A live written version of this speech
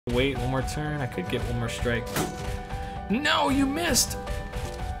Wait one more turn. I could get one more strike. No, you missed.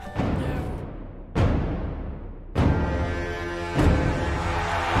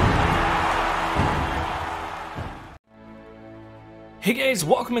 Hey guys,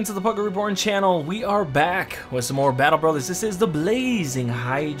 welcome into the Pucker Reborn channel. We are back with some more Battle Brothers. This is the Blazing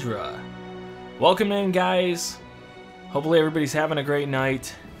Hydra. Welcome in, guys. Hopefully everybody's having a great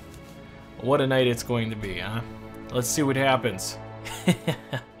night. What a night it's going to be, huh? Let's see what happens.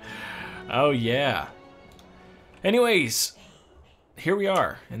 Oh yeah. Anyways, here we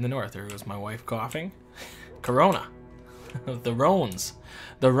are in the north. There goes my wife coughing. Corona. The Rones.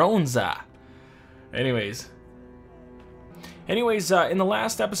 The Ronza. Anyways, in the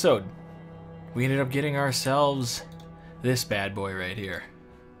last episode, we ended up getting ourselves this bad boy right here.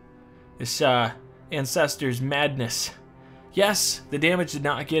 This Ancestor's Madness. Yes, the damage did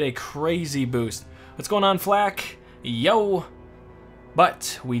not get a crazy boost. What's going on, Flack? Yo!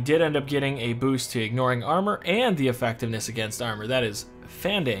 But we did end up getting a boost to ignoring armor and the effectiveness against armor. That is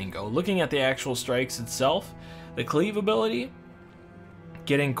fandango. Looking at the actual strikes itself, the cleave ability,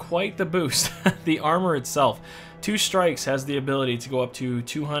 getting quite the boost. The armor itself, 2 strikes has the ability to go up to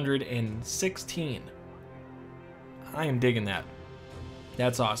 216. I am digging that.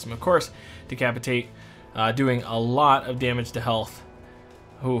 That's awesome. Of course, Decapitate, doing a lot of damage to health.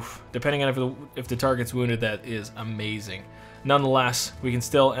 Oof. Depending on if the target's wounded, that is amazing. Nonetheless, we can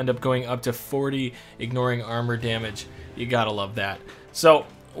still end up going up to 40 ignoring armor damage. You gotta love that. So,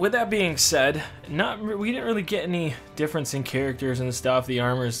 with that being said, we didn't really get any difference in characters and stuff. The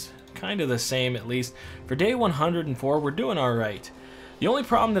armor's kind of the same, at least. For day 104, we're doing alright. The only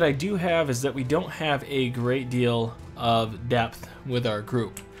problem that I do have is that we don't have a great deal of depth with our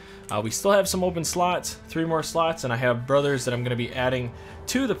group. We still have some open slots, 3 more slots, and I have brothers that I'm going to be adding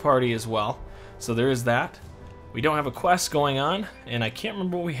to the party as well. So there is that. We don't have a quest going on, and I can't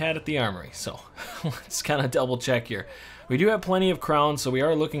remember what we had at the armory, so let's kind of double check here. We do have plenty of crowns, so we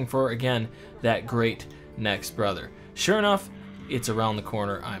are looking for, again, that great next brother. Sure enough, it's around the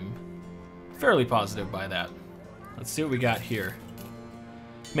corner. I'm fairly positive by that. Let's see what we got here.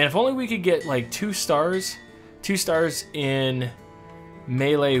 Man, if only we could get like 2 stars in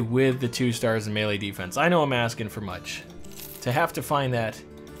melee with the 2 stars in melee defense. I know I'm asking for much. To have to find that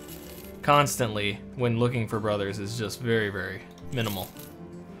constantly when looking for brothers is just very, very minimal.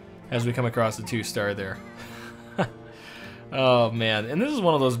 As we come across the 2-star there. Oh man, and this is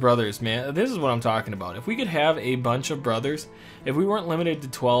one of those brothers, man. This is what I'm talking about. If we could have a bunch of brothers, if we weren't limited to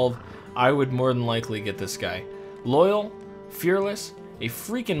 12, I would more than likely get this guy. Loyal, fearless, a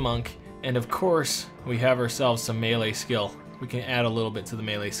freaking monk, and of course, we have ourselves some melee skill. We can add a little bit to the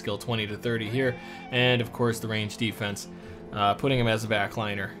melee skill, 20 to 30 here, and of course the range defense, putting him as a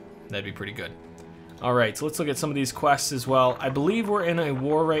backliner. That'd be pretty good. Alright, so let's look at some of these quests as well. I believe we're in a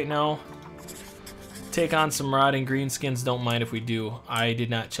war right now. Take on some rotting greenskins, don't mind if we do. I did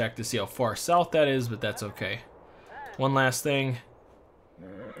not check to see how far south that is, but that's okay. One last thing.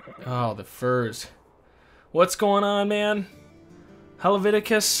 Oh, the furs. What's going on, man?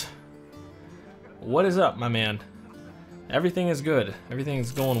 Helleviticus? What is up, my man? Everything is good. Everything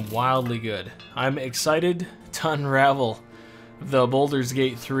is going wildly good. I'm excited to unravel the Baldur's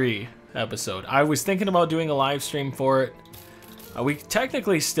Gate 3 episode. I was thinking about doing a live stream for it. We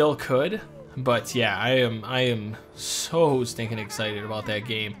technically still could, but yeah, I am so stinking excited about that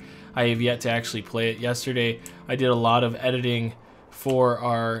game. I have yet to actually play it. Yesterday, I did a lot of editing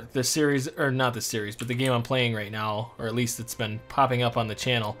for the series, or not the series, but the game I'm playing right now, or at least it's been popping up on the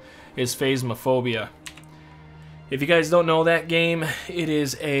channel, is Phasmophobia. If you guys don't know that game, it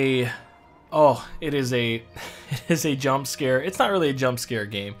is a jump scare. It's not really a jump scare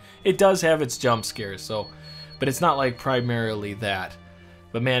game. It does have its jump scares, but it's not like primarily that.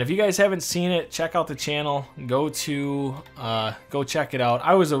 But man, if you guys haven't seen it, check out the channel. Go check it out.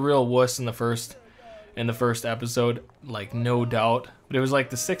 I was a real wuss in the first episode, like no doubt. But it was like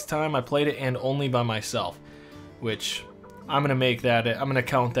the 6th time I played it, and only by myself, which I'm gonna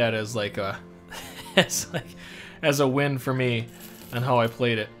count that as like a as a win for me on how I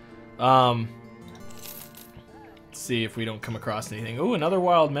played it. Let's see if we don't come across anything. Ooh, another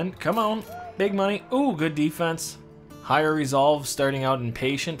wild man. Come on. Big money. Ooh, good defense. Higher resolve, starting out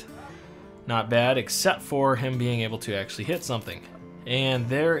impatient. Not bad, except for him being able to actually hit something. And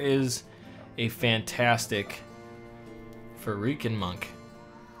there is a fantastic freaking monk.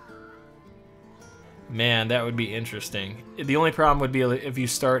 Man, that would be interesting. The only problem would be if you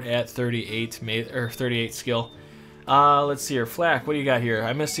start at 38 skill. Let's see here. Flack, what do you got here?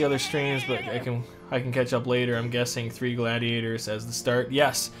 I missed the other streams, but I can catch up later. I'm guessing 3 gladiators as the start.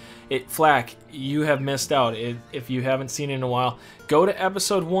 Yes, Flack, you have missed out. If you haven't seen it in a while, go to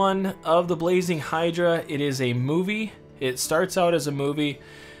episode 1 of the Blazing Hydra. It is a movie. It starts out as a movie.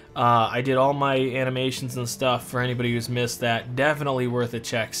 I did all my animations and stuff for anybody who's missed that. Definitely worth a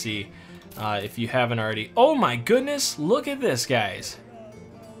check, see, if you haven't already. Oh my goodness, look at this, guys.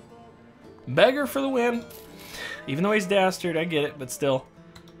 Beggar for the win. Even though he's dastard, I get it, but still.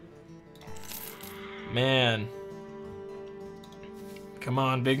 Man. Come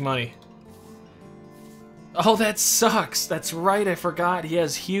on, big money. Oh, that sucks. That's right, I forgot. He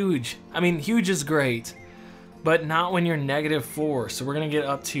has huge. I mean, huge is great, but not when you're -4. So we're going to get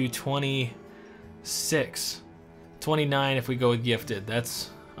up to 26. 29 if we go with gifted. That's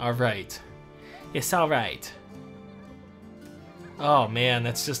all right. It's all right. Oh, man,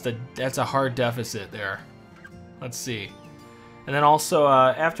 that's a hard deficit there. Let's see. And then also,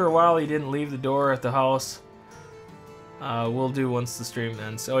 after a while, he didn't leave the door at the house. We'll do once the stream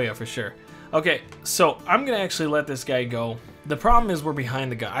ends. Oh yeah, for sure. Okay, so I'm gonna actually let this guy go. The problem is we're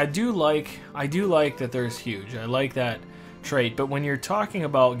behind the guy. I do like that there's huge. I like that trait. But when you're talking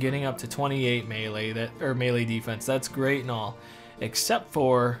about getting up to 28 melee, melee defense, that's great and all, except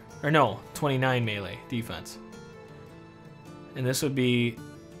for, or no, 29 melee defense. And this would be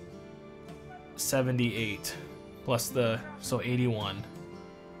 78 plus so 81.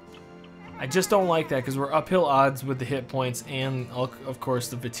 I just don't like that because we're uphill odds with the hit points and, of course,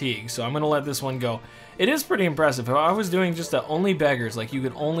 the fatigue. So I'm going to let this one go. It is pretty impressive. If I was doing just only beggars, like you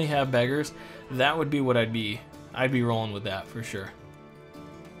could only have beggars, that would be what I'd be rolling with that for sure.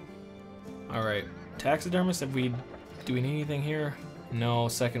 All right, taxidermist. Do we need anything here? No,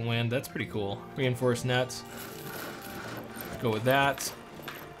 second wind. That's pretty cool. Reinforced nets. Go with that.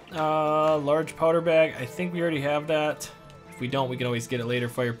 Large powder bag. I think we already have that. If we don't, we can always get it later.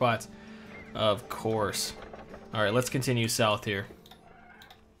 Fire pots. Of course. Alright, let's continue south here.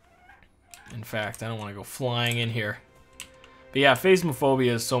 In fact, I don't want to go flying in here. But yeah,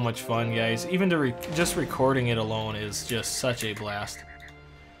 Phasmophobia is so much fun, guys. Even just recording it alone is just such a blast.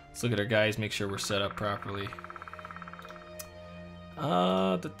 Let's look at our guys, make sure we're set up properly.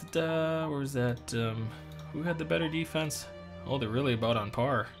 Where was that? Who had the better defense? Oh, they're really about on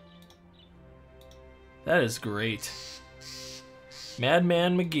par. That is great.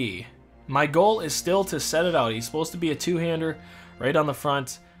 Madman McGee. My goal is still to set it out. He's supposed to be a two-hander right on the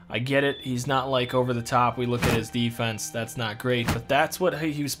front. I get it. He's not like over the top. We look at his defense. That's not great, but that's what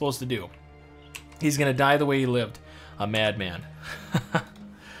he was supposed to do. He's going to die the way he lived. A madman.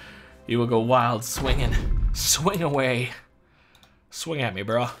 He will go wild swinging. Swing away. Swing at me,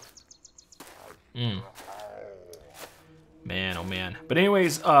 bro. Man, oh man. But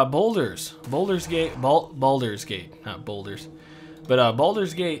anyways, Boulders. Boulders Gate. Boulders Gate. Not Boulders. But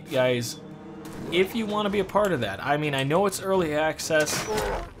Baldur's Gate, guys, if you want to be a part of that, I mean, I know it's early access.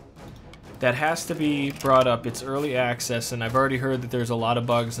 That has to be brought up. It's early access, and I've already heard that there's a lot of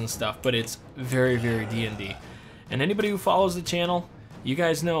bugs and stuff, but it's very, very D&D. And anybody who follows the channel, you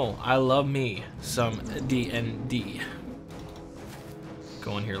guys know I love me some D&D.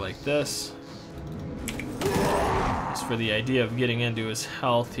 Go in here like this. Just for the idea of getting into his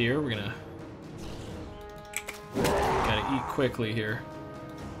health here, we're gonna gotta eat quickly here.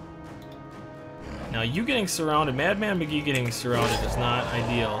 Now you getting surrounded, Madman McGee getting surrounded is not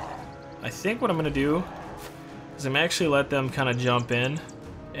ideal. I think what I'm gonna do is I'm actually let them kind of jump in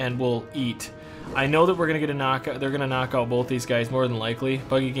and we'll eat. I know that we're gonna get a knockout. They're gonna knock out both these guys more than likely.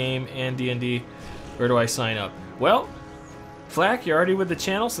 Buggy Game and D&D. Where do I sign up? Well, Flack, you're already with the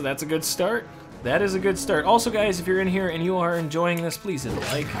channel, so that's a good start. That is a good start. Also, guys, if you're in here and you are enjoying this, please hit a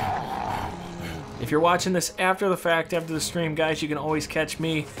like. If you're watching this after the fact, after the stream, guys, you can always catch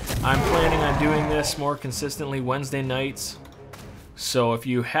me. I'm planning on doing this more consistently Wednesday nights. So if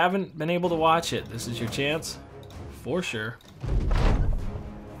you haven't been able to watch it, this is your chance, for sure.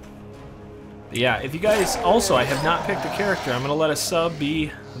 But yeah, if you guys, also, I have not picked a character. I'm going to let a sub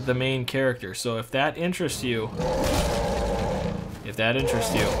be the main character. So if that interests you,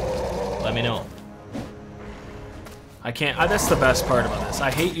 let me know. I can't, that's the best part about this. I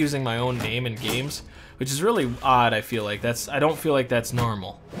hate using my own name in games, which is really odd, I feel like. I don't feel like that's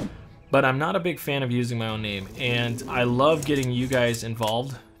normal. But I'm not a big fan of using my own name, and I love getting you guys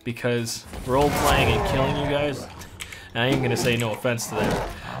involved, because role-playing and killing you guys, and I ain't gonna say no offense to that,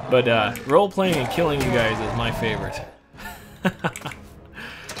 but role-playing and killing you guys is my favorite.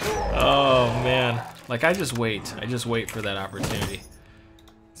 Oh, man. Like, I just wait for that opportunity.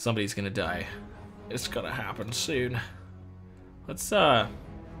 Somebody's gonna die. It's gonna happen soon. Let's, yeah,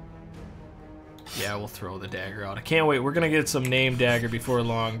 we'll throw the dagger out. I can't wait. We're gonna get some name dagger before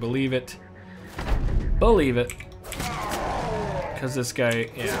long. Believe it. Believe it. Because this guy,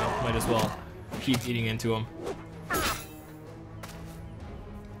 yeah, might as well keep eating into him.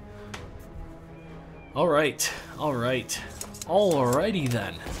 Alright, alright. Alrighty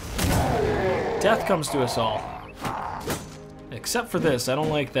then. Death comes to us all. Except for this, I don't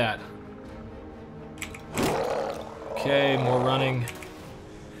like that. Okay, more running.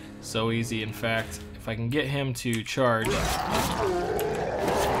 So easy, in fact. If I can get him to charge.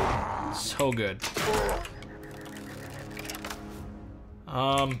 So good.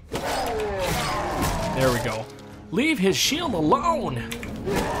 There we go. Leave his shield alone!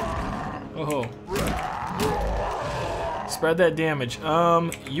 Oh. Spread that damage.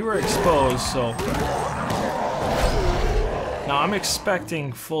 You were exposed, so... Now I'm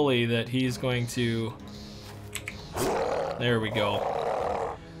expecting fully that he's going to... There we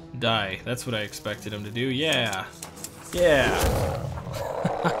go. Die. That's what I expected him to do. Yeah. Yeah.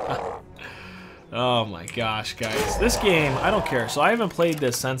 Oh my gosh, guys. This game, I don't care. So I haven't played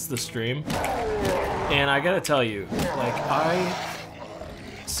this since the stream. And I gotta tell you, like, I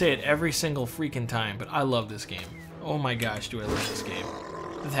say it every single freaking time, but I love this game. Oh my gosh, do I love this game.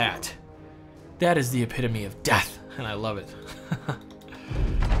 That is the epitome of death, and I love it.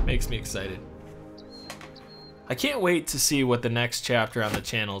 Makes me excited. I can't wait to see what the next chapter on the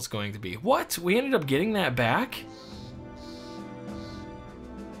channel is going to be. What? We ended up getting that back?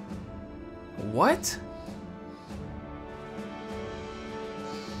 What?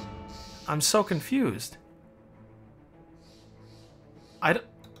 I'm so confused. I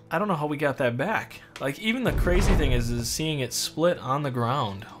don't know how we got that back. Like, even the crazy thing is seeing it split on the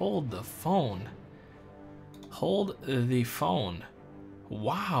ground. Hold the phone. Hold the phone.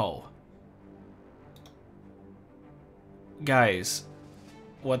 Wow. Guys,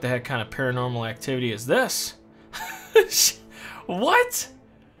 what the heck kind of paranormal activity is this? What?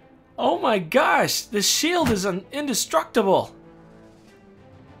 Oh my gosh, the shield is indestructible.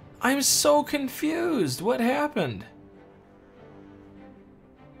 I'm so confused. What happened?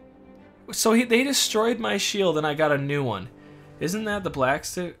 So they destroyed my shield and I got a new one. Isn't that the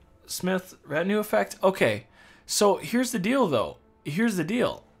blacksmith retinue effect? Okay, so here's the deal though. Here's the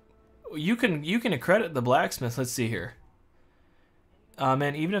deal. You can accredit the blacksmith. Let's see here.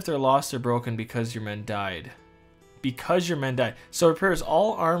 Man, even if they're lost or broken because your men died. Because your men died. So repairs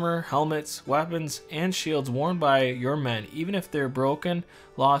all armor, helmets, weapons, and shields worn by your men, even if they're broken,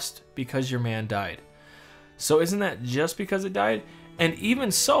 lost because your man died. So isn't that just because it died? And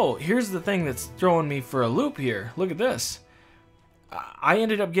even so, here's the thing that's throwing me for a loop here. Look at this. I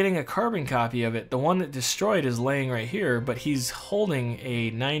ended up getting a carbon copy of it. The one that destroyed is laying right here, but he's holding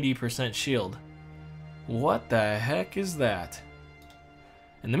a 90% shield. What the heck is that?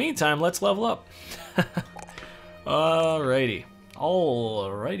 In the meantime, let's level up. Alrighty.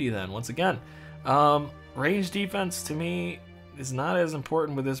 Alrighty then, once again. Range defense to me is not as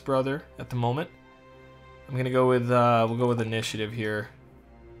important with this brother at the moment. I'm gonna go with, we'll go with initiative here.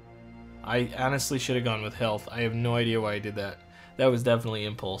 I honestly should have gone with health. I have no idea why I did that. That was definitely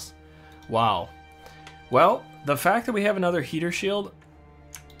impulse. Wow. Well, the fact that we have another heater shield,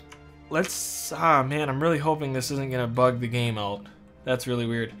 let's, man, I'm really hoping this isn't gonna bug the game out. That's really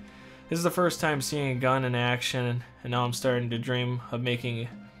weird. This is the first time seeing a gun in action, and now I'm starting to dream of making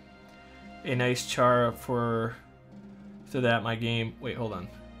a nice char for that my game. Wait, hold on.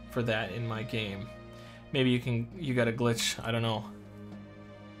 For that in my game. Maybe you got a glitch, I don't know.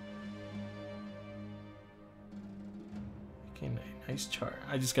 Okay, nice char.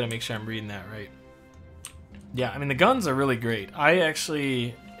 I just gotta make sure I'm reading that right. Yeah, I mean the guns are really great. I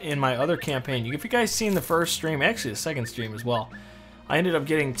actually, in my other campaign, if you guys seen the first stream, actually the second stream as well, I ended up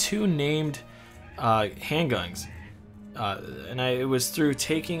getting 2 named handguns, and it was through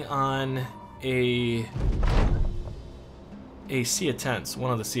taking on a Sea of Tents,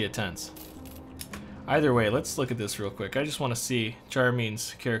 one of the Sea of Tents. Either way, let's look at this real quick. I just want to see Char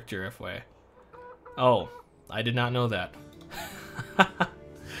means character FY. Oh, I did not know that.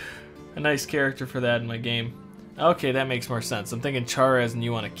 A nice character for that in my game. Okay, that makes more sense. I'm thinking Char as in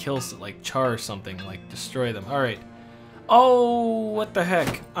you want to kill, like char something, like destroy them. All right. Oh, what the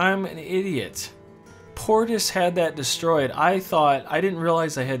heck? I'm an idiot. Portis had that destroyed. I didn't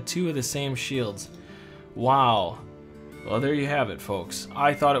realize I had 2 of the same shields. Wow. Well, there you have it, folks.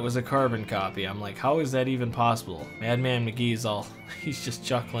 I thought it was a carbon copy. I'm like, how is that even possible? Madman McGee's he's just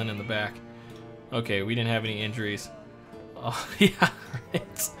chuckling in the back. Okay, we didn't have any injuries. Oh, yeah,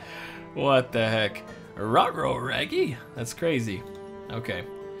 right. What the heck? Ruh-roh, Raggy? That's crazy. Okay.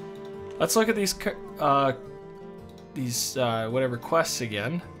 Let's look at these whatever quests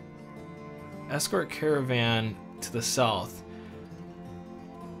again. Escort caravan to the south.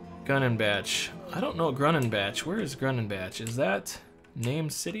 Grunnenbatch. I don't know Grunnenbatch. Where is Grunnenbatch? Is that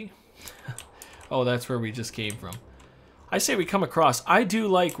named city? Oh, that's where we just came from. I say we come across. I do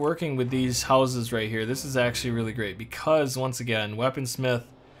like working with these houses right here. This is actually really great because, once again, weaponsmith,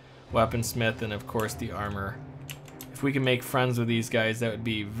 and of course the armor. If we can make friends with these guys, that would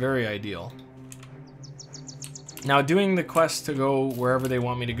be very ideal. Now, doing the quest to go wherever they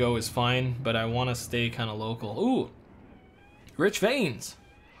want me to go is fine, but I want to stay kind of local. Ooh, rich veins.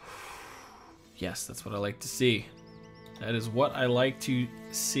 Yes, that's what I like to see. That is what I like to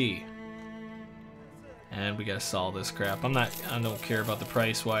see. And we gotta solve this crap. I don't care about the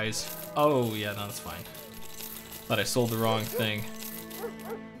price wise. Oh yeah, no, that's fine. Thought I sold the wrong thing.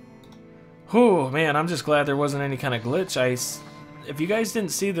 Oh man, I'm just glad there wasn't any kind of glitch. If you guys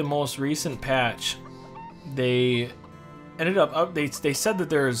didn't see the most recent patch, they ended up they said that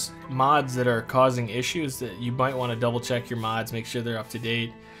there's mods that are causing issues that you might want to double check your mods, make sure they're up to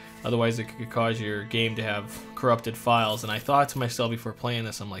date. Otherwise it could cause your game to have corrupted files. And I thought to myself before playing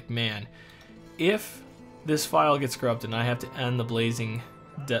this, I'm like, man, if this file gets corrupted and I have to end the Blazing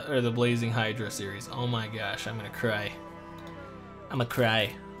Hydra series, oh my gosh, I'm gonna cry. I'm gonna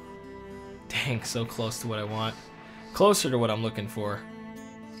cry. Dang, so close to what I want. Closer to what I'm looking for.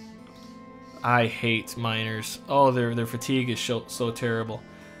 I hate miners. Oh, their fatigue is so terrible.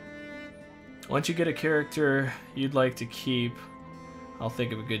 Once you get a character you'd like to keep, I'll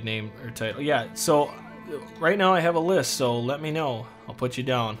think of a good name or title. Yeah, so right now I have a list, so let me know. I'll put you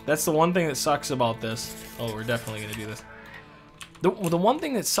down. That's the one thing that sucks about this. Oh, we're definitely going to do this. The one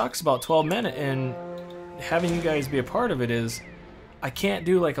thing that sucks about 12 Men and having you guys be a part of it is I can't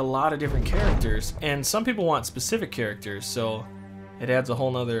do like a lot of different characters, and some people want specific characters, so it adds a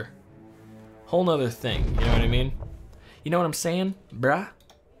whole nother thing. You know what I mean? You know what I'm saying, bruh?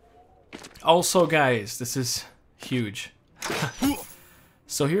 Also, guys, this is huge.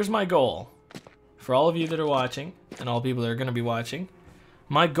 So here's my goal. For all of you that are watching, and all people that are going to be watching,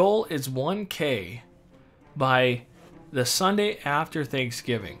 my goal is 1K by the Sunday after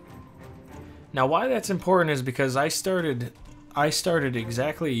Thanksgiving. Now, why that's important is because I started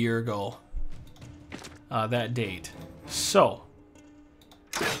exactly a year ago, that date. So,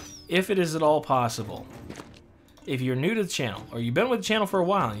 if it is at all possible, if you're new to the channel, or you've been with the channel for a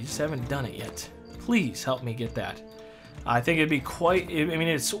while and you just haven't done it yet, please help me get that. I think it'd be quite, I mean,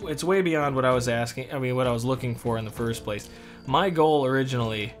 it's way beyond what I was asking, I mean, what I was looking for in the first place. My goal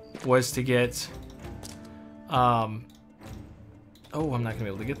originally was to get, oh, I'm not gonna be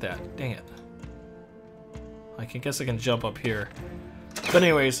able to get that, dang it. I guess I can jump up here. But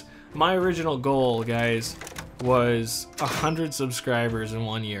anyways, my original goal, guys, was 100 subscribers in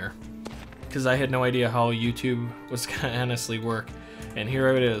 1 year. Because I had no idea how YouTube was gonna honestly work. And here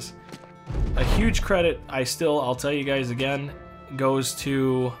it is. A huge credit, I'll tell you guys again, goes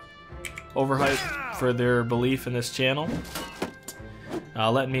to Overhype for their belief in this channel.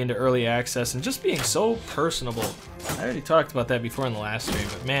 Letting me into early access and just being so personable. I already talked about that before in the last stream,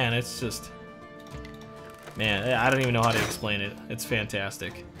 but man, it's just... Man, I don't even know how to explain it. It's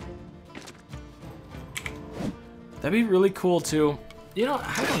fantastic. That'd be really cool too. You know,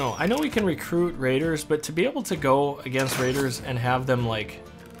 I don't know. I know we can recruit raiders, but to be able to go against raiders and have them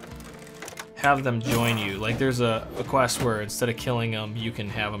join you. Like there's a quest where instead of killing them, you can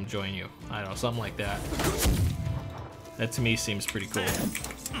have them join you. I don't know, something like that. That to me seems pretty cool.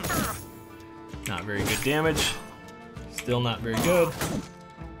 Not very good damage. Still not very good.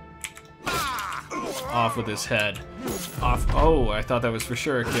 Off with his head. Off. Oh, I thought that was for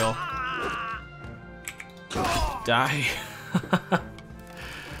sure a kill. Die.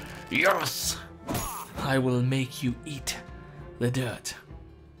 Yes! I will make you eat the dirt.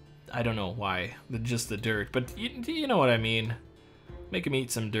 I don't know why, just the dirt, but you know what I mean. Make him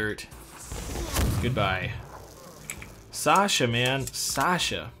eat some dirt. Goodbye. Sasha, man.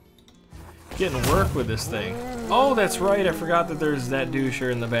 Sasha. Getting work with this thing. Oh, that's right, I forgot that there's that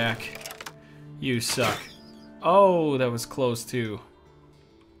doucher in the back. You suck. Oh, that was close too.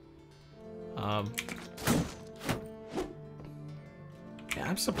 Yeah,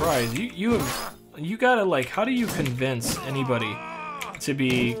 I'm surprised. You gotta, like, how do you convince anybody to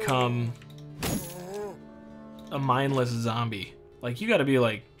become a mindless zombie? Like, you gotta be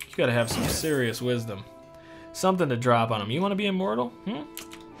like, you gotta have some serious wisdom. Something to drop on them. You wanna be immortal?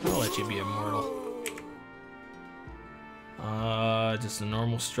 I'll let you be immortal. Just a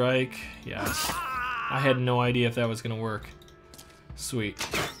normal strike. Yes. I had no idea if that was gonna work. Sweet.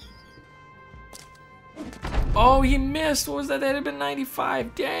 Oh, he missed. What was that? That had been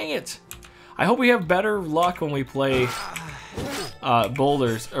 95. Dang it. I hope we have better luck when we play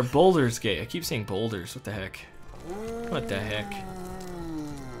Boulders, or Boulders Gate. I keep saying Boulders. What the heck? What the heck?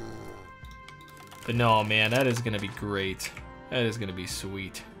 But no, man, that is gonna be great. That is gonna be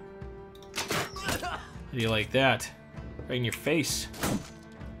sweet. How do you like that? Right in your face.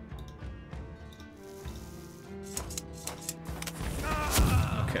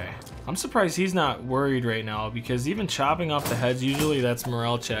 Okay. I'm surprised he's not worried right now, because even chopping off the heads, usually that's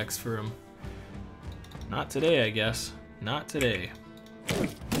morale checks for him. Not today, I guess. Not today.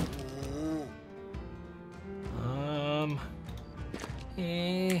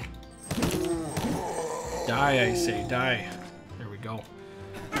 Die, I say, die. There we go.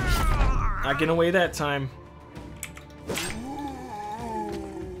 Not getting away that time.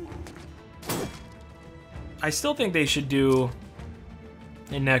 I still think they should do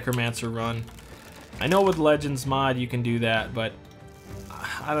a Necromancer run. I know with Legends mod you can do that, but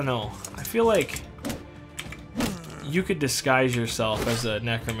I don't know. I feel like you could disguise yourself as a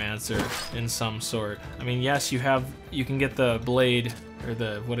Necromancer in some sort. I mean, yes, you can get the blade, or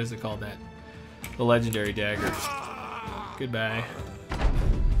the, what is it called, that? The legendary dagger. Goodbye.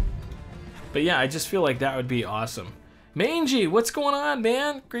 But yeah, I just feel like that would be awesome. Mangy, what's going on,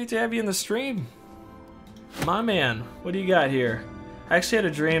 man? Great to have you in the stream. My man, what do you got here? I actually had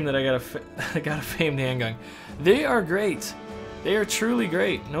a dream that I got a famed handgun. They are great. They are truly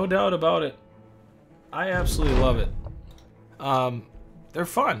great, no doubt about it. I absolutely love it. They're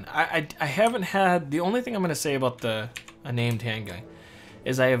fun. I haven't had, the only thing I'm gonna say about a named handgun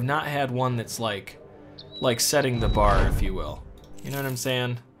is I have not had one that's like setting the bar, if you will. You know what I'm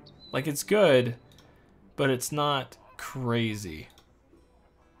saying? Like, it's good, but it's not crazy.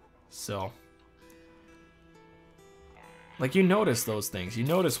 So, like, you notice those things. You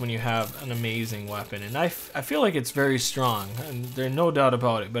notice when you have an amazing weapon, and I feel like it's very strong, and there's no doubt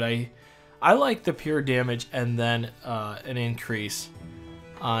about it. But I like the pure damage and then an increase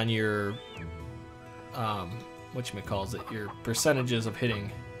on your whatchamacalls it, your percentages of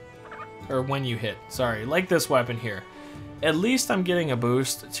hitting, or when you hit. Sorry, like this weapon here. At least I'm getting a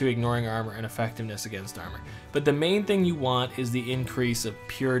boost to ignoring armor and effectiveness against armor. But the main thing you want is the increase of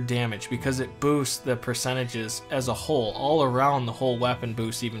pure damage, because it boosts the percentages as a whole, all around the whole weapon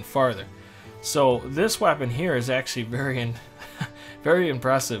boosts even farther. So this weapon here is actually very very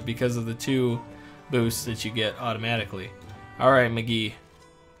impressive because of the 2 boosts that you get automatically. Alright, McGee.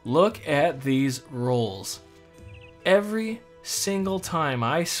 Look at these rolls. Every single time,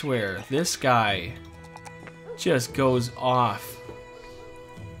 I swear, this guy just goes off.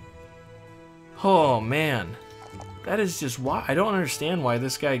 Oh man, that is just why I don't understand why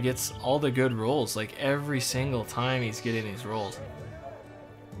this guy gets all the good rolls, like every single time he's getting these rolls.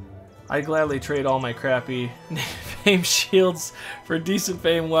 I'd gladly trade all my crappy fame shields for a decent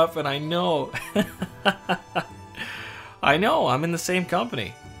fame weapon. I know. I know, I'm in the same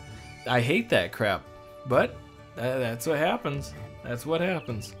company. I hate that crap, but that's what happens. That's what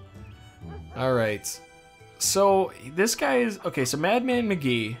happens. Alright. So, this guy is... Okay, so Madman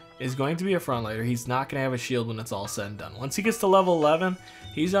McGee is going to be a frontlighter. He's not going to have a shield when it's all said and done. Once he gets to level 11,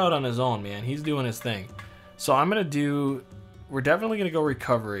 he's out on his own, man. He's doing his thing. So, I'm going to do... We're definitely going to go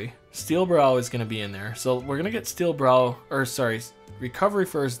Recovery. Steel Brow is going to be in there. So, we're going to get Steel Brow... Or, sorry, Recovery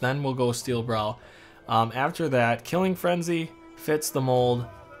first, then we'll go Steel Brow. After that, Killing Frenzy fits the mold.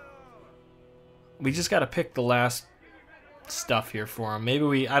 We just got to pick the last stuff here for him.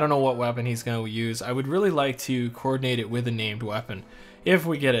 Maybe I don't know what weapon he's going to use. I would really like to coordinate it with a named weapon. If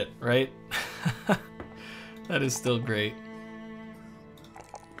we get it, right? That is still great.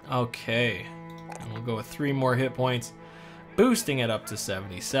 Okay. And we'll go with 3 more hit points. Boosting it up to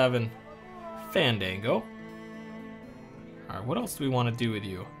 77. Fandango. Alright, what else do we want to do with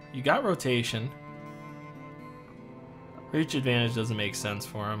you? You got rotation. Reach advantage doesn't make sense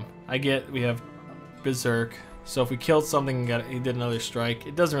for him. We have Berserk. So if we killed something and he did another strike,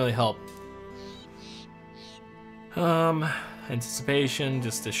 it doesn't really help. Anticipation,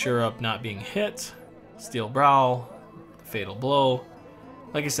 just to sure up not being hit. Steel Brow, Fatal Blow.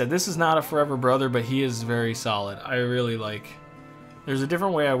 Like I said, this is not a forever brother, but he is very solid. I really like... There's a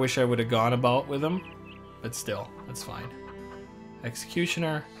different way I wish I would have gone about with him, but still, that's fine.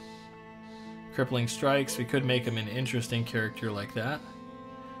 Executioner. Crippling Strikes. We could make him an interesting character like that.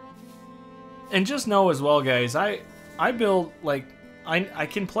 And just know as well, guys, I build, like, I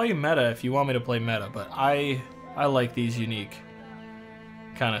can play meta if you want me to play meta, but I like these unique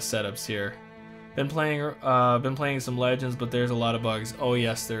kind of setups here. Been playing some Legends, but there's a lot of bugs. Oh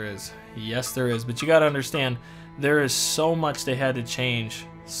yes, there is. Yes, there is. But you gotta understand, there is so much they had to change,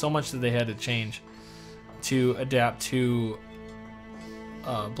 so much that they had to change to adapt to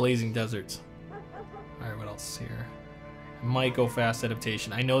Blazing Deserts. All right, what else is here? Might go fast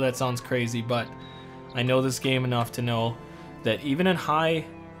adaptation. I know that sounds crazy, but I know this game enough to know that even in high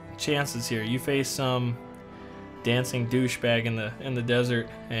chances here. You face some dancing douchebag in the desert,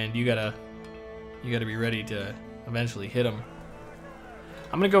 and you gotta be ready to eventually hit him.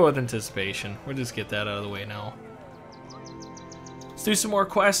 I'm gonna go with anticipation. We'll just get that out of the way now. Let's do some more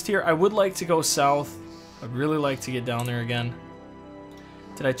quests here. I would like to go south. I'd really like to get down there again.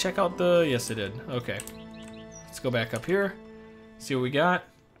 Did I check out the... Yes, I did. Okay. Let's go back up here. See what we got.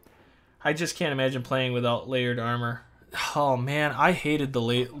 I just can't imagine playing without layered armor. Oh, man. I hated the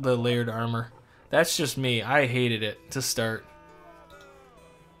layered armor. That's just me. I hated it to start.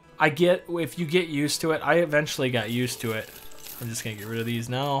 I get... If you get used to it... I eventually got used to it. I'm just going to get rid of these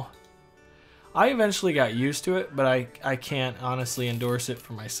now. I eventually got used to it, but I can't honestly endorse it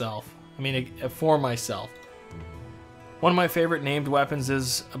for myself. I mean, for myself. One of my favorite named weapons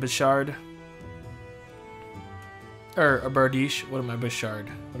is a Bishard. Or a Bardiche. What am I, Bishard?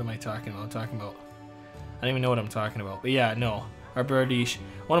 What am I talking about? I don't even know what I'm talking about. But yeah, no. Our Bardiche.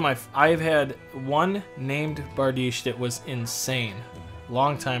 I've had one named Bardiche that was insane.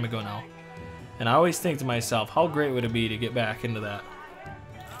 Long time ago now. And I always think to myself, how great would it be to get back into that?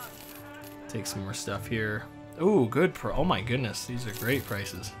 Take some more stuff here. Ooh, good oh my goodness, these are great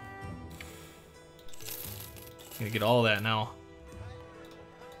prices. Gonna get all that now.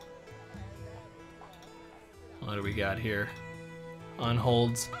 What do we got here?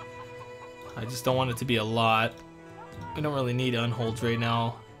 Unholds. I just don't want it to be a lot. We don't really need unholds right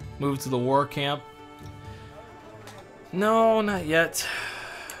now. Move to the war camp. No, not yet.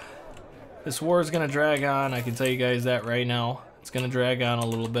 This war is gonna drag on, I can tell you guys that right now. It's gonna drag on a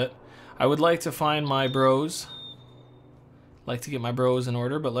little bit. I would like to find my bros. Like to get my bros in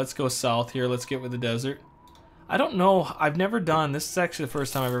order, but let's go south here. Let's get with the desert. I don't know. I've never done. This is actually the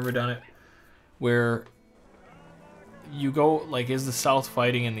first time I've ever done it. Where you go, like, is the South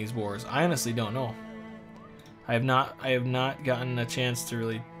fighting in these wars? I honestly don't know. I have not gotten a chance to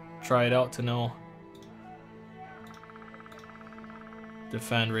really try it out to know.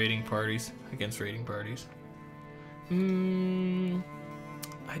 Defend raiding parties against raiding parties. I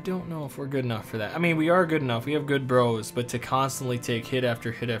don't know if we're good enough for that. I mean, we are good enough. We have good bros, but to constantly take hit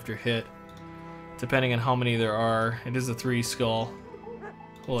after hit after hit, depending on how many there are, it is a 3 skull.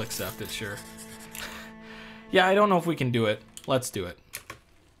 We'll accept it, sure. Yeah, I don't know if we can do it. Let's do it.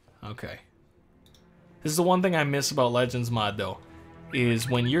 Okay. This is the one thing I miss about Legends mod, though, is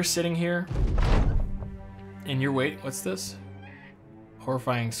when you're sitting here and you're waiting. What's this?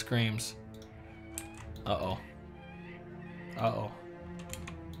 Horrifying screams. Uh-oh. Uh-oh.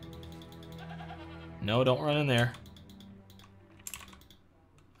 No, don't run in there.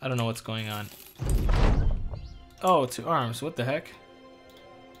 I don't know what's going on. Oh, 2 arms. What the heck?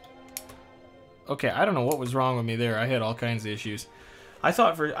 Okay, I don't know what was wrong with me there. I had all kinds of issues. I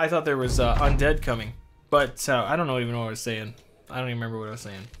thought there was undead coming, but I don't even know what I was saying. I don't even remember what I was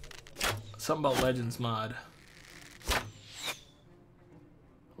saying. Something about Legends mod.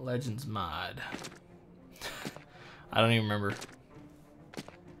 Legends mod. I don't even remember.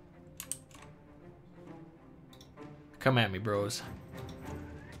 Come at me, bros.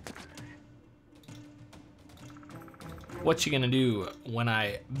 What you gonna do when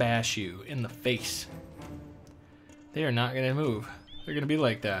I bash you in the face? They are not gonna move. They're gonna be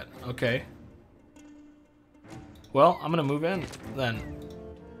like that. Okay. Well, I'm gonna move in then.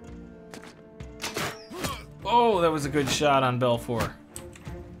 Oh, that was a good shot on Belfour.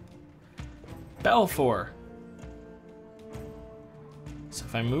 Belfour. So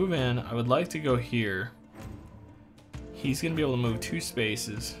if I move in, I would like to go here. He's gonna be able to move 2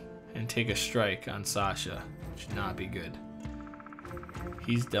 spaces and take a strike on Sasha. Should not be good.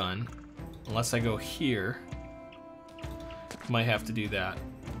 He's done. Unless I go here. Might have to do that.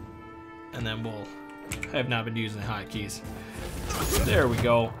 And then I have not been using hotkeys. There we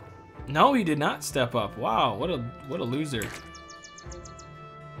go. No, he did not step up. Wow, what a loser.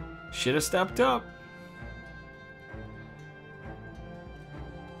 Should have stepped up.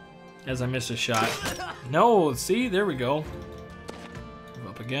 As I miss a shot. No, see, there we go. Move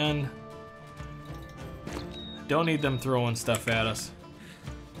up again. Don't need them throwing stuff at us.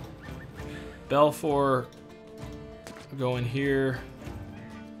 Belfour, go in here.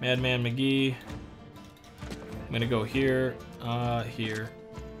 Madman McGee. I'm gonna go here, here.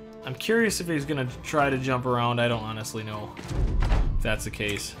 I'm curious if he's gonna try to jump around. I don't honestly know if that's the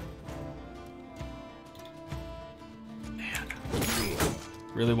case. Man,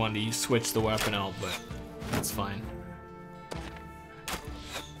 really wanted to switch the weapon out, but that's fine.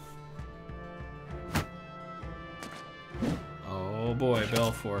 Oh boy,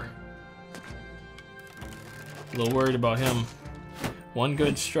 Belfour. A little worried about him. One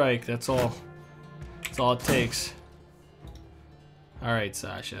good strike, that's all. That's all it takes. Alright,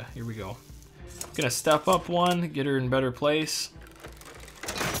 Sasha. Here we go. Gonna step up one, get her in better place.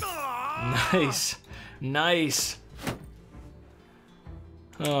 Nice. Nice.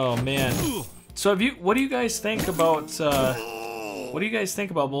 Oh, man. So what do you guys think about,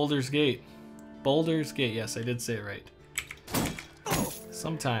 Boulder's Gate? Boulder's Gate. Yes, I did say it right.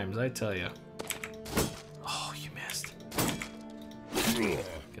 Sometimes, I tell you. Oh, you missed.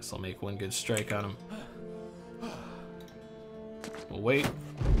 Guess I'll make one good strike on him. We'll wait.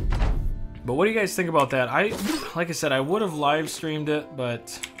 But what do you guys think about that? Like I said, I would have live streamed it,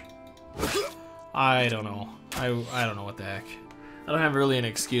 but I don't know. I don't know what the heck. I don't have really an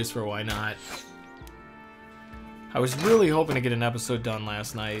excuse for why not. I was really hoping to get an episode done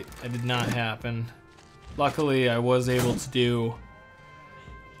last night. It did not happen. Luckily, I was able to do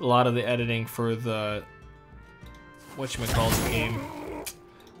a lot of the editing for the whatchamacallit game,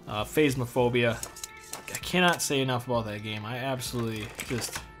 Phasmophobia. I cannot say enough about that game. I absolutely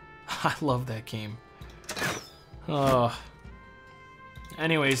just, I love that game.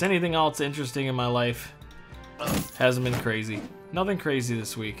 Anyways, anything else interesting in my life? Hasn't been crazy. Nothing crazy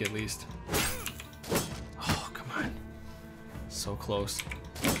this week, at least. Oh, come on. So close.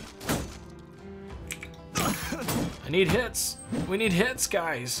 I need hits. We need hits,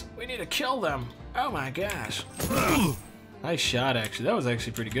 guys. We need to kill them. Oh my gosh. Nice shot, actually. That was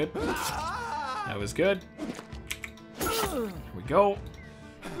actually pretty good. That was good. Here we go.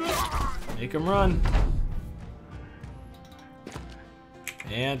 Make him run.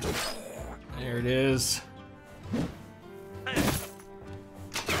 And there it is.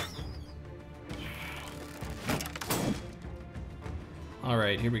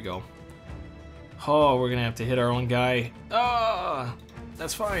 Alright, here we go. Oh, we're gonna have to hit our own guy. Ah,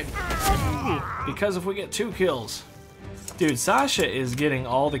 that's fine. Because if we get 2 kills. Dude, Sasha is getting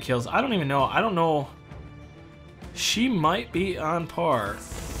all the kills. I don't even know. I don't know. She might be on par.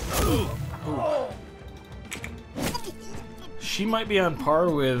 Ooh. She might be on par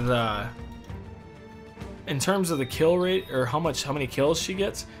with, in terms of the kill rate, or how many kills she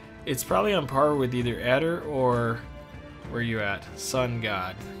gets, it's probably on par with either Adder or, where are you at? Sun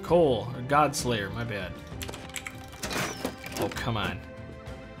God. Cole, or God Slayer, my bad. Oh, come on.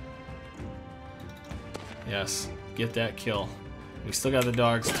 Yes, get that kill. We still got the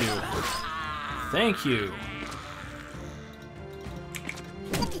dogs, too. Thank you.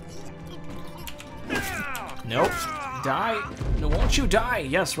 Nope. Die. No, won't you die?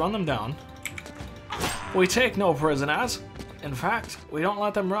 Yes, run them down. We take no prisoners. In fact, we don't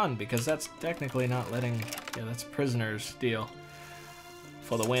let them run, because that's technically not letting... Yeah, that's prisoners deal.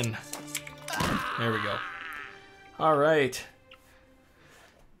 For the win. There we go. Alright.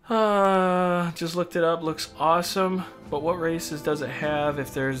 Just looked it up. Looks awesome. But what races does it have?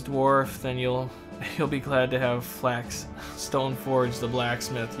 If there's dwarf, then you'll be glad to have Flax Stoneforge the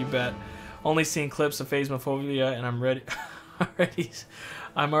blacksmith. You bet. Only seen clips of Phasmophobia, and I'm ready.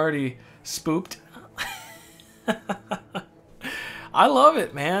 I'm already spooked. I love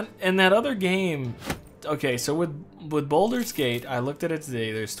it, man. And that other game. Okay, so with Boulder's Gate, I looked at it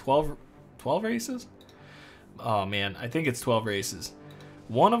today. There's 12 races. Oh man, I think it's 12 races.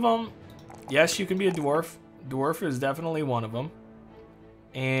 One of them, yes, you can be a dwarf. Dwarf is definitely one of them.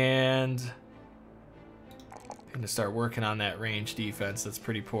 And I'm gonna start working on that range defense. That's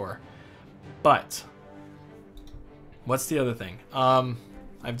pretty poor. But what's the other thing? I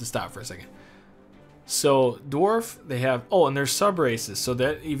have to stop for a second. So dwarf, they have, oh, and there's sub races, so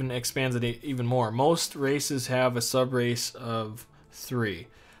that even expands it even more. Most races have a sub race of 3.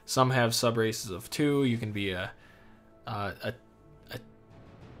 Some have sub races of 2. You can be a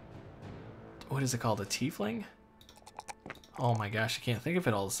what is it called? A tiefling? Oh my gosh, I can't think of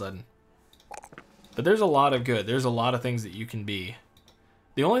it all of a sudden. But there's a lot of good. There's a lot of things that you can be.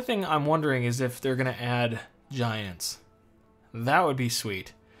 The only thing I'm wondering is if they're gonna add giants. That would be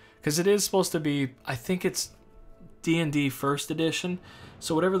sweet. Because it is supposed to be, I think it's D&D first edition.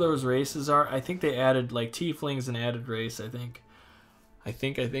 So whatever those races are, I think they added like tieflings and added race, I think. I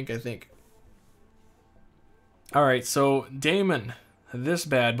think. Alright, so Damon, this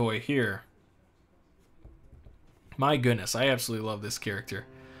bad boy here. My goodness, I absolutely love this character.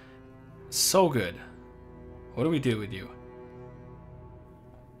 So good. What do we do with you?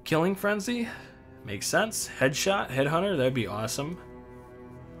 Killing Frenzy? Makes sense. Headshot, Headhunter, that'd be awesome.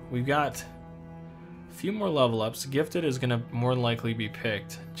 We've got a few more level ups. Gifted is going to more than likely be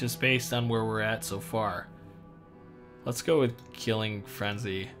picked, just based on where we're at so far. Let's go with Killing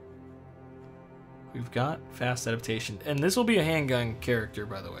Frenzy. We've got Fast Adaptation. And this will be a handgun character,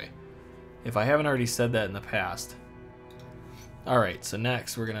 by the way, if I haven't already said that in the past. Alright, so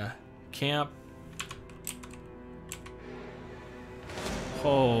next we're going to camp.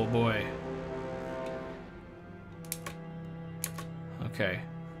 Oh boy. Okay.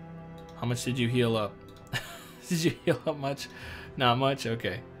 How much did you heal up? Did you heal up much? Not much?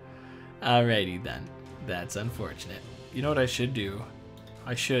 Okay. Alrighty then. That's unfortunate. You know what I should do?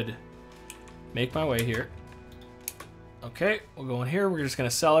 I should make my way here. Okay, we'll go in here. We're just gonna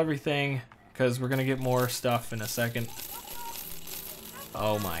sell everything because we're gonna get more stuff in a second.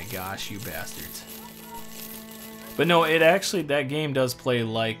 Oh my gosh, you bastards. But no, it actually, that game does play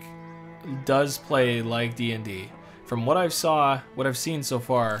like D&D. From what I've seen so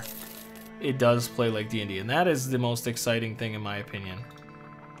far, it does play like D&D, and that is the most exciting thing in my opinion.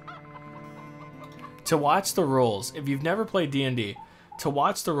 To watch the rolls, if you've never played D&D, to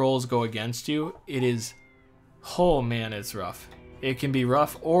watch the rolls go against you, it is, oh man, it's rough. It can be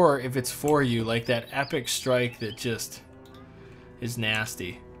rough, or if it's for you, like that epic strike that just is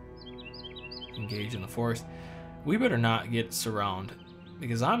nasty. Engage in the forest. We better not get surrounded,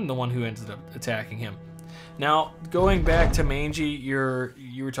 because I'm the one who ended up attacking him. Now, going back to Mangy,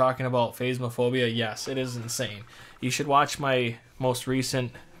 you were talking about phasmophobia. Yes, it is insane. You should watch my most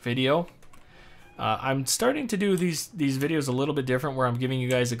recent video. I'm starting to do these videos a little bit different, where I'm giving you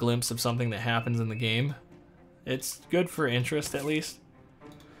guys a glimpse of something that happens in the game. It's good for interest, at least.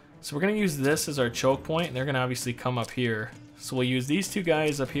 So we're going to use this as our choke point, and they're going to obviously come up here. So we'll use these two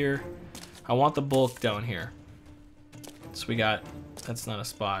guys up here. I want the bulk down here. So we got, that's not a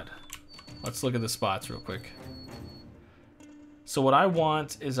spot. Let's look at the spots real quick. So what I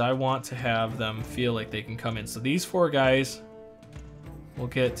want is I want to have them feel like they can come in. So these four guys will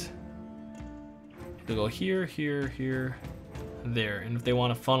get, they'll go here, here, here, there. And if they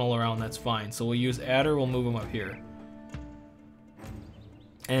want to funnel around, that's fine. So we'll use Adder, we'll move them up here.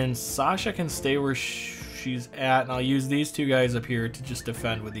 And Sasha can stay where she's at, and I'll use these two guys up here to just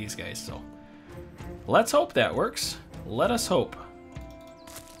defend with these guys. So let's hope that works. Let us hope.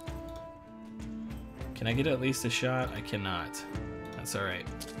 Can I get at least a shot? I cannot. That's all right.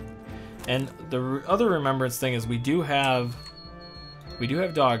 And the other remembrance thing is we do have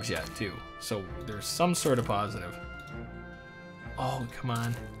dogs yet too. So there's some sort of positive. Oh, come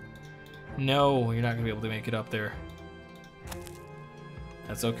on. No, you're not gonna be able to make it up there.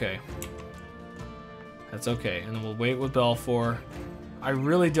 That's okay. That's okay. And then we'll wait with Belfour. I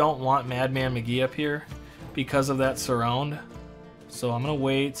really don't want Madman McGee up here because of that surround. So I'm gonna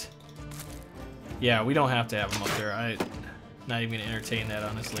wait. Yeah, we don't have to have him up there. I'm not even gonna entertain that,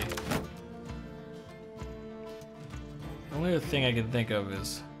 honestly. The only other thing I can think of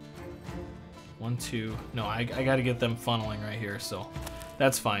is 1, 2. No, I gotta get them funneling right here, so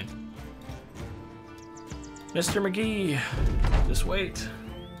that's fine. Mr. McGee, just wait.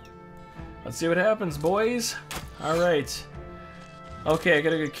 Let's see what happens, boys. All right. Okay, I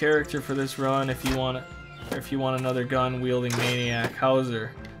got a good character for this run. If you want another gun-wielding maniac,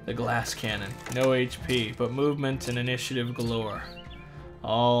 Hauser. The glass cannon, no HP, but movement and initiative galore.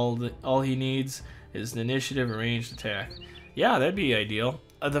 All he needs is an initiative and ranged attack. Yeah, that'd be ideal.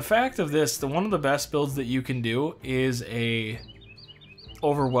 The fact of this, one of the best builds that you can do is a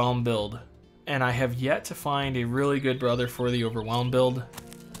overwhelm build, and I have yet to find a really good brother for the overwhelm build.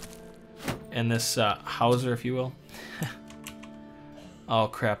 And this Hauser, if you will. Oh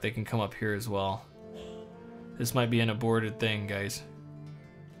crap, they can come up here as well. This might be an aborted thing, guys.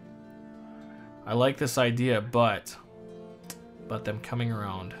 I like this idea, but them coming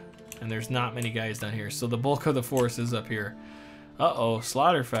around. And there's not many guys down here, so the bulk of the force is up here. Uh-oh,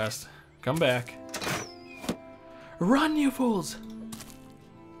 Slaughterfest. Come back. Run, you fools!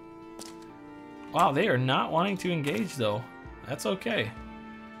 Wow, they are not wanting to engage, though. That's okay.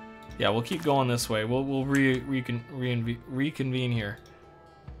 Yeah, we'll keep going this way. We'll reconvene here.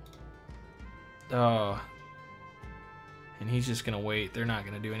 Oh. And he's just gonna wait. They're not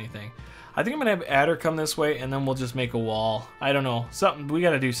gonna do anything. I think I'm gonna have Adder come this way, and then we'll just make a wall. I don't know. Something. We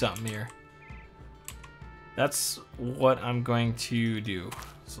gotta do something here. That's what I'm going to do.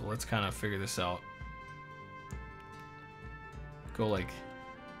 So let's kind of figure this out. Go like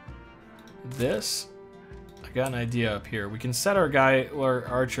this. I got an idea up here. We can set our guy or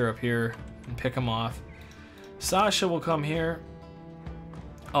archer up here and pick him off. Sasha will come here.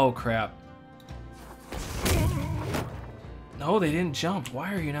 Oh crap. No, they didn't jump.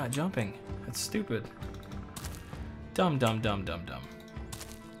 Why are you not jumping? That's stupid. Dumb, dumb, dumb, dumb, dumb.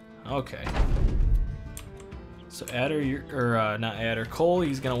 Okay. So Adder, not Adder, Cole,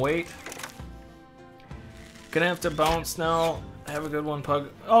 he's gonna wait. Gonna have to bounce now. Have a good one, Pug.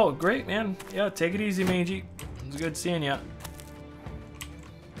 Oh, great, man. Yeah, take it easy, Mangy. It was good seeing ya.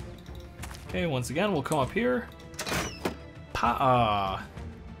 Okay, once again, we'll come up here.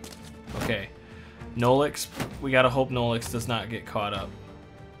 Okay. Nolix, we gotta hope Nolix does not get caught up.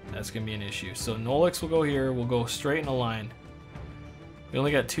 that's gonna be an issue. So Nolix will go here. We'll go straight in a line. We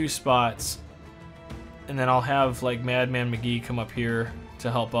only got 2 spots. And then I'll have like Madman McGee come up here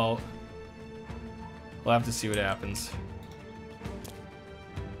to help out. We'll have to see what happens.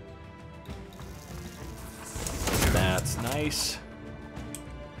 That's nice.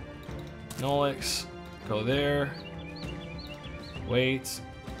 Nolix, go there. Wait.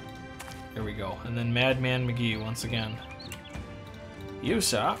 There we go. And then Madman McGee once again. You,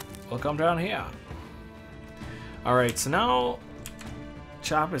 sir, will come down here. Alright, so now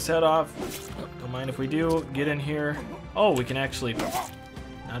chop his head off. Don't mind if we do. Get in here. Oh, we can actually...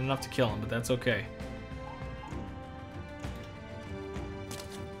 Not enough to kill him, but that's okay.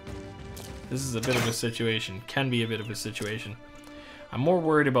 This is a bit of a situation. Can be a bit of a situation. I'm more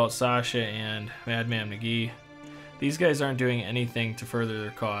worried about Sasha and Madman McGee. These guys aren't doing anything to further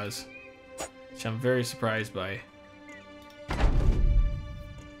their cause, which I'm very surprised by.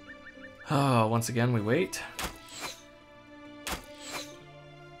 Oh, once again, we wait.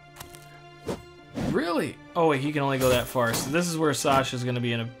 Really? Oh, wait, he can only go that far. So this is where Sasha's going to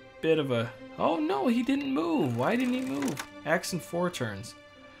be in a bit of a... Oh, no, he didn't move. Why didn't he move? Axe in 4 turns.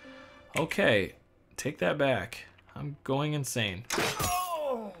 Okay, take that back. I'm going insane.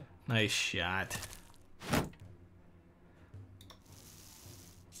 Nice shot.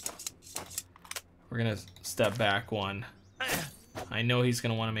 We're going to step back 1. I know he's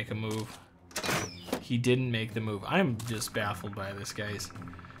going to want to make a move. He didn't make the move. I'm just baffled by this, guys.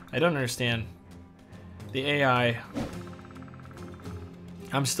 I don't understand. The AI...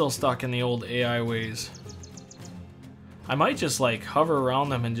 I'm still stuck in the old AI ways. I might just like hover around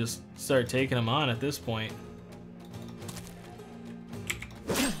them and just start taking them on at this point.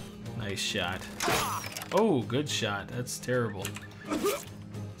 Nice shot. Oh, good shot. That's terrible.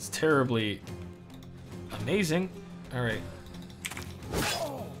 It's terribly amazing. All right.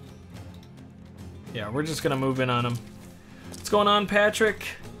 Yeah, we're just gonna move in on him. What's going on, Patrick?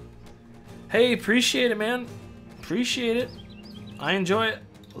 Hey, appreciate it, man. Appreciate it. I enjoy it.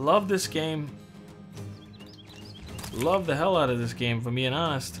 Love this game. Love the hell out of this game, if I'm being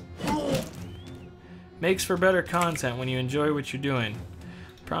honest. Makes for better content when you enjoy what you're doing.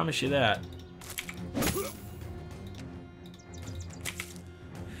 Promise you that.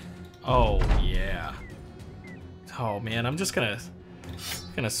 Oh, yeah. Oh, man, I'm just gonna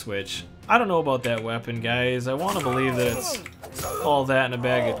switch. I don't know about that weapon, guys. I want to believe that it's all that in a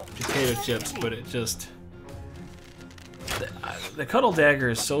bag of potato chips, but it just... The Cuddle Dagger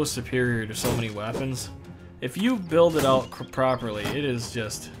is so superior to so many weapons. If you build it out properly, it is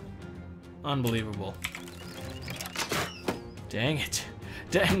just unbelievable. Dang it.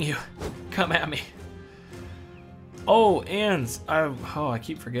 Dang you. Come at me. Oh, and I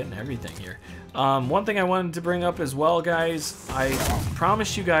keep forgetting everything here. One thing I wanted to bring up as well, guys. I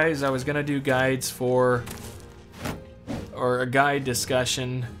promised you guys I was going to do guides for... or a guide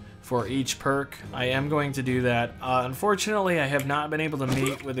discussion for each perk. I am going to do that. Unfortunately, I have not been able to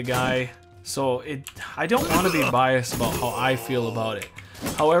meet with the guy, so I don't want to be biased about how I feel about it.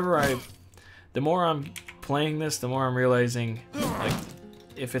 However, the more I'm playing this, the more I'm realizing, like,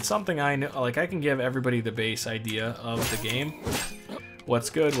 if it's something I know, like, I can give everybody the base idea of the game. What's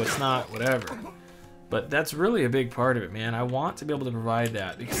good, what's not, whatever. But that's really a big part of it, man. I want to be able to provide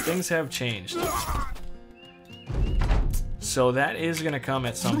that because things have changed. So that is going to come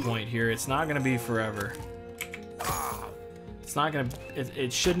at some point here. It's not going to be forever. It's not going to...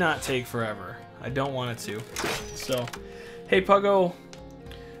 It should not take forever. I don't want it to. So, hey, Puggo.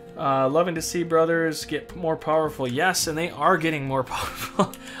 Loving to see brothers get more powerful. Yes, and they are getting more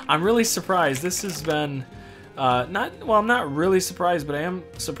powerful. I'm really surprised. This has been... I'm not really surprised, but I am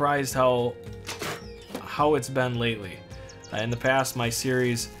surprised how it's been lately. In the past, my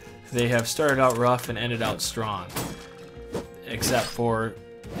series, they have started out rough and ended out strong. Except for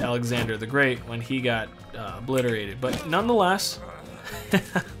Alexander the Great when he got obliterated. But nonetheless,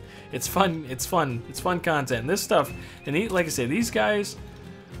 it's fun. It's fun. It's fun content. And this stuff, and like I say, these guys,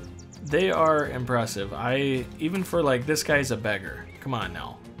 they are impressive. Even for like this guy's a beggar. Come on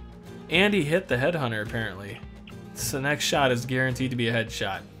now. And he hit the headhunter apparently. So the next shot is guaranteed to be a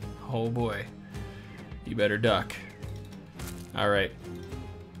headshot. Oh boy, you better duck. All right,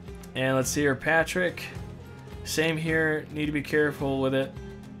 and let's see here, Patrick. Same here, need to be careful with it.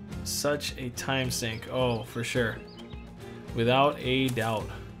 Such a time sink. Oh, for sure. Without a doubt.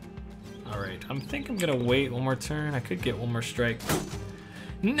 Alright, I think I'm gonna wait one more turn. I could get one more strike.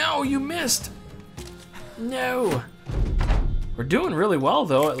 No, you missed! No! We're doing really well,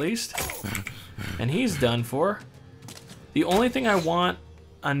 though, at least. And he's done for. The only thing I want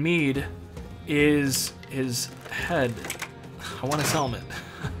on Mead is his head. I want his helmet.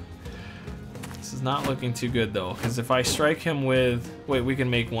 It's not looking too good though, because if I strike him with... Wait, we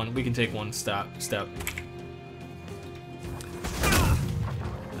can take one step.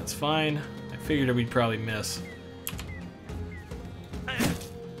 That's fine. I figured we'd probably miss.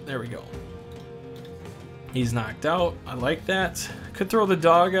 There we go. He's knocked out. I like that. Could throw the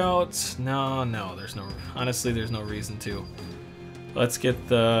dog out. No, there's no... Honestly, there's no reason to. Let's get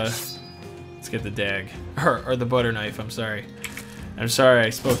the dag. Or the butter knife, I'm sorry. I'm sorry,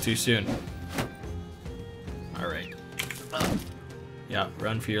 I spoke too soon. Alright. Yeah,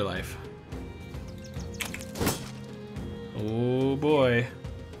 run for your life. Oh boy.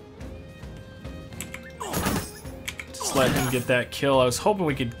 Just let him get that kill. I was hoping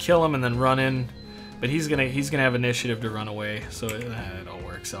we could kill him and then run in, but he's gonna have initiative to run away, so it all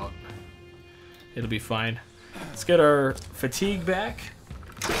works out. It'll be fine. Let's get our fatigue back.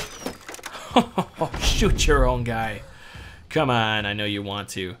 Shoot your own guy. Come on, I know you want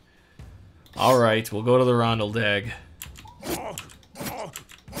to. Alright, we'll go to the Rondel Dag.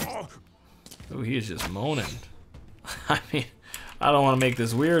 Oh, he is just moaning. I mean, I don't want to make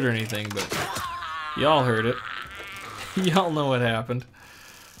this weird or anything, but y'all heard it. Y'all know what happened.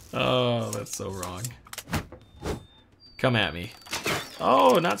 Oh, that's so wrong. Come at me.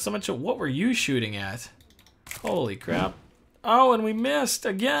 Oh, not so much. What were you shooting at? Holy crap. Oh, and we missed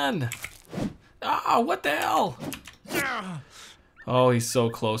again. Ah, what the hell? Oh, he's so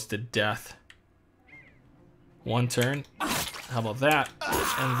close to death. One turn. How about that?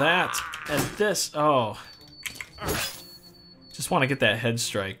 And that. And this. Oh. Just want to get that head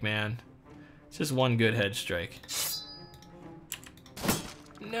strike, man. Just one good head strike.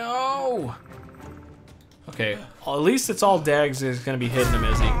 No! Okay, well, at least it's all Dags is going to be hitting him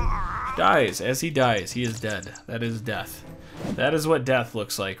as he dies. As he dies, he is dead. That is death. That is what death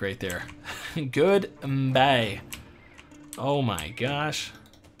looks like right there. Goodbye. Oh my gosh.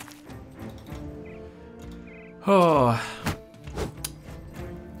 Oh.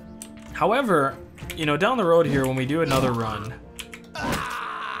 However, you know, down the road here, when we do another run,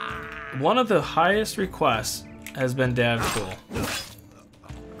 one of the highest requests has been Davcool.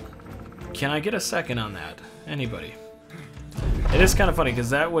 Can I get a second on that? Anybody? It is kind of funny because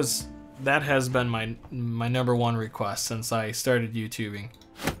that has been my #1 request since I started YouTubing.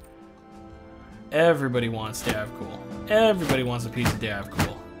 Everybody wants Davcool. Everybody wants a piece of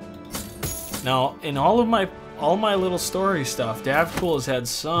Davcool. Now, in all my little story stuff, Davcool has had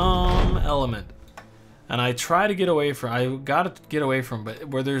some element, and I try to get away from. I gotta get away from, but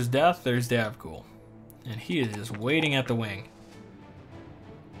where there's death, there's Davcool, and he is just waiting at the wing.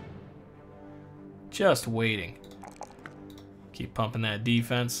 Just waiting. Keep pumping that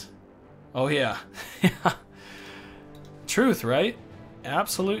defense. Oh yeah. Truth, right?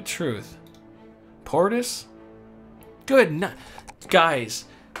 Absolute truth. Portis? Good. Guys,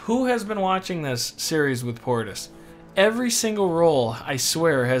 who has been watching this series with Portis? Every single roll, I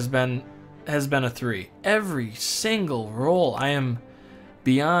swear, has been a 3. Every single roll. I am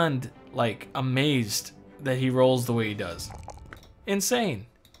beyond, like, amazed that he rolls the way he does. Insane.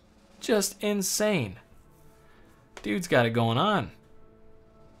 Just insane. Dude's got it going on.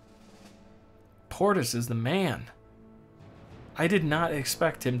 Portis is the man. I did not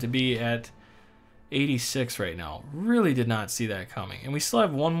expect him to be at 86 right now. Really did not see that coming. And we still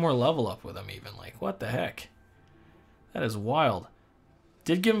have one more level up with him even. Like, what the heck? That is wild.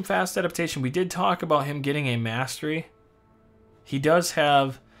 Did give him fast adaptation. We did talk about him getting a mastery. He does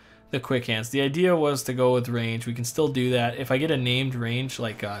have the quick hands. The idea was to go with range. We can still do that. If I get a named range,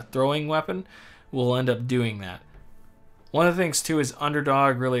 like a throwing weapon, we'll end up doing that. One of the things, too, is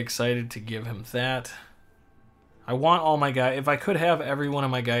Underdog. Really excited to give him that. I want all my guys. If I could have every one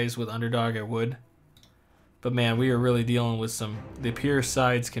of my guys with Underdog, I would. But, man, we are really dealing with some... The pure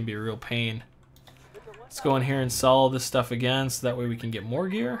sides can be a real pain. Let's go in here and sell all this stuff again, so that way we can get more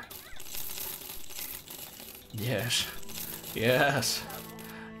gear. Yes. Yes.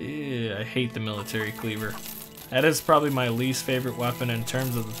 Yeah, I hate the military cleaver. That is probably my least favorite weapon in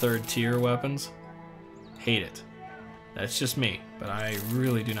terms of the 3rd tier weapons. Hate it. That's just me, but I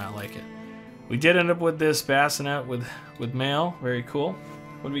really do not like it. We did end up with this bassinet with mail. Very cool.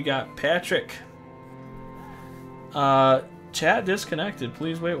 What do we got? Patrick. Chat disconnected.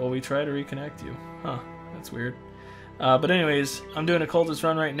 Please wait while we try to reconnect you. Huh, that's weird. But anyways, I'm doing a cultist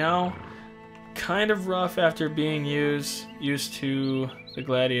run right now. Kind of rough after being used to the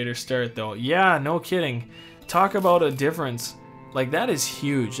gladiator start though. Yeah, no kidding. Talk about a difference. Like, that is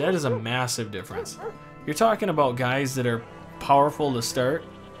huge. That is a massive difference. You're talking about guys that are powerful to start,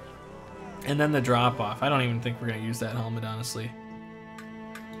 and then the drop off. I don't even think we're gonna use that helmet, honestly.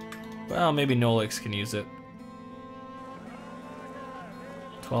 Well, maybe Nolix can use it.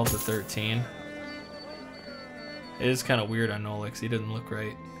 12 to 13. It is kind of weird on Nolix. He doesn't look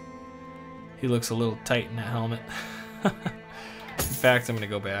right. He looks a little tight in that helmet. In fact, I'm gonna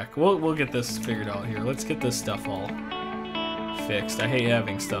go back. We'll get this figured out here. Let's get this stuff all fixed. I hate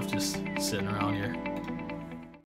having stuff just sitting around here.